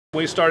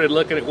We started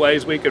looking at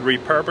ways we could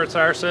repurpose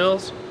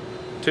ourselves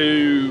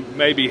to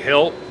maybe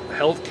help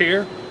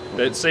healthcare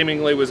that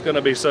seemingly was going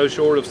to be so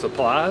short of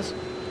supplies.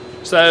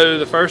 So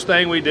the first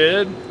thing we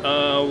did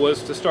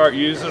was to start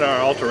using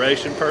our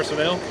alteration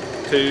personnel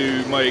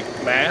to make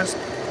masks.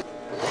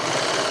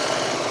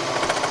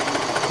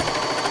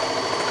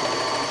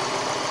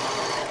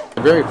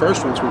 The very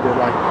first ones we did,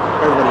 like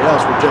everybody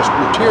else, were just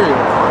material,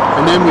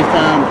 and then we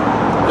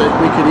found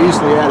that we could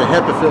easily add a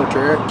HEPA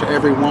filter to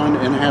every one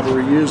and have a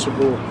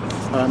reusable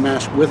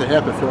mask with a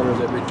HEPA filter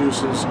that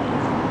reduces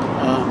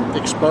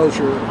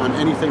exposure on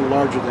anything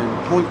larger than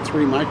 0.3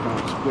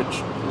 microns,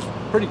 which is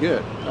pretty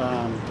good.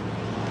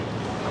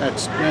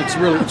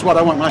 It's what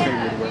I want my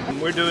family to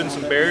wear. We're doing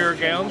some barrier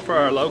gowns for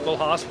our local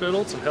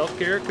hospitals and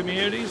healthcare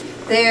communities.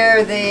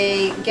 They're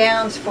the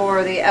gowns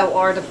for the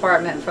OR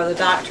department for the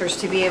doctors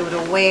to be able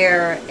to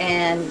wear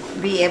and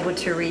be able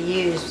to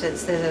reuse.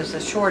 There's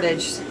a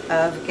shortage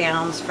of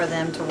gowns for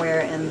them to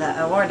wear in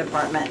the OR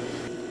department.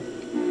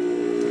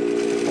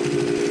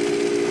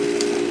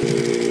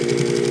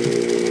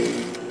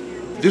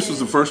 This was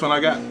the first one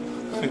I got.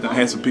 I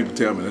had some people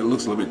tell me that it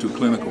looks a little bit too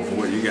clinical for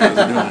what you guys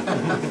are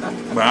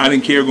doing. But I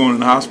didn't care going in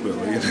the hospital,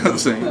 you know what I'm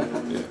saying?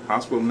 Yeah,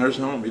 hospital,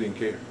 nursing home, we didn't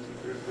care.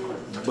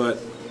 But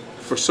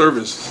for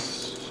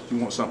service, you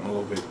want something a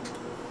little bit.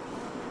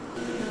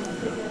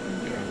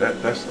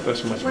 That's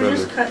much better.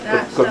 Just cut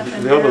that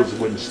because the others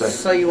wouldn't stay.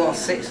 So you want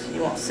six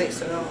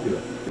at all? Yeah.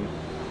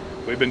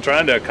 We've been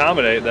trying to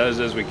accommodate those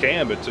as we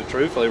can, but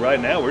truthfully right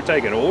now we're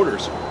taking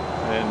orders.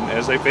 And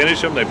as they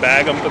finish them, they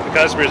bag them, put the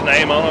customer's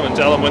name on them, and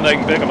tell them when they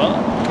can pick them up.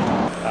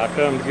 I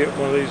come to get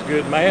one of these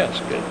good masks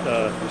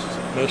that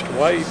Mr.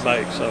 Wade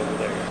makes over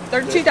there.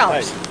 $32.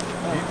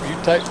 Hey, you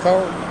take the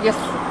card? Yes.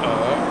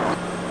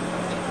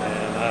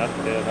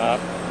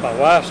 And my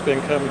wife's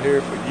been coming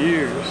here for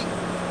years,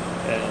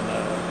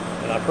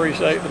 and I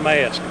appreciate the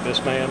mask that this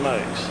man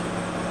makes.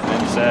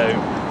 And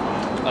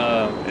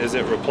so, is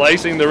it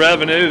replacing the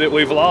revenue that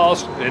we've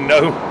lost? And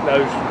no,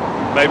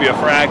 maybe a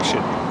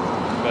fraction.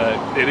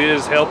 But it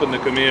is helping the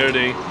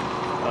community.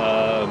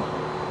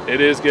 It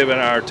is giving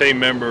our team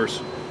members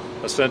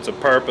a sense of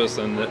purpose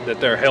and that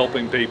they're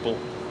helping people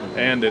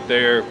and that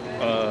they're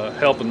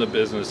helping the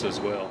business as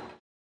well.